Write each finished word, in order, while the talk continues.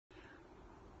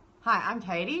Hi, I'm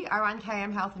Katie. I run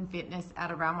KM Health and Fitness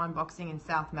at Around One Boxing in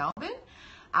South Melbourne.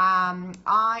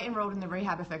 I enrolled in the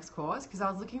Rehab Effects course because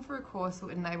I was looking for a course that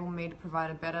would enable me to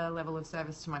provide a better level of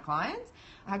service to my clients.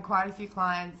 I had quite a few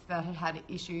clients that had had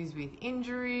issues with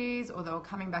injuries or they were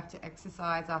coming back to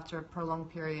exercise after a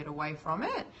prolonged period away from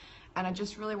it. And I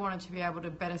just really wanted to be able to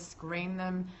better screen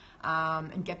them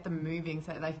and get them moving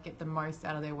so that they could get the most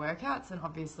out of their workouts and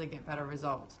obviously get better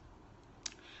results.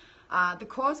 The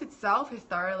course itself I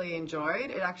thoroughly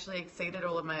enjoyed. It actually exceeded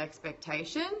all of my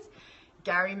expectations.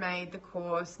 Gary made the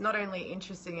course not only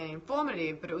interesting and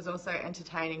informative, but it was also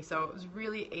entertaining, so it was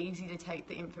really easy to take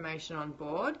the information on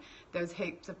board. There was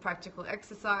heaps of practical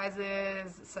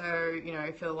exercises, so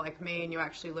if you're like me and you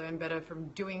actually learn better from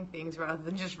doing things rather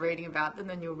than just reading about them,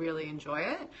 then you'll really enjoy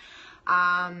it.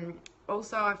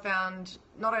 Also, I found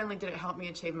not only did it help me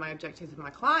achieve my objectives with my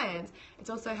clients, it's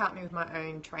also helped me with my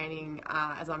own training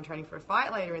as I'm training for a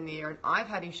fight later in the year, and I've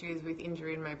had issues with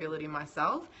injury and mobility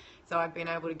myself, so I've been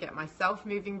able to get myself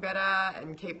moving better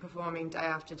and keep performing day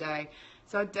after day.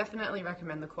 So I definitely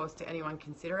recommend the course to anyone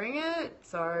considering it.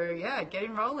 So yeah, get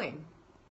enrolling.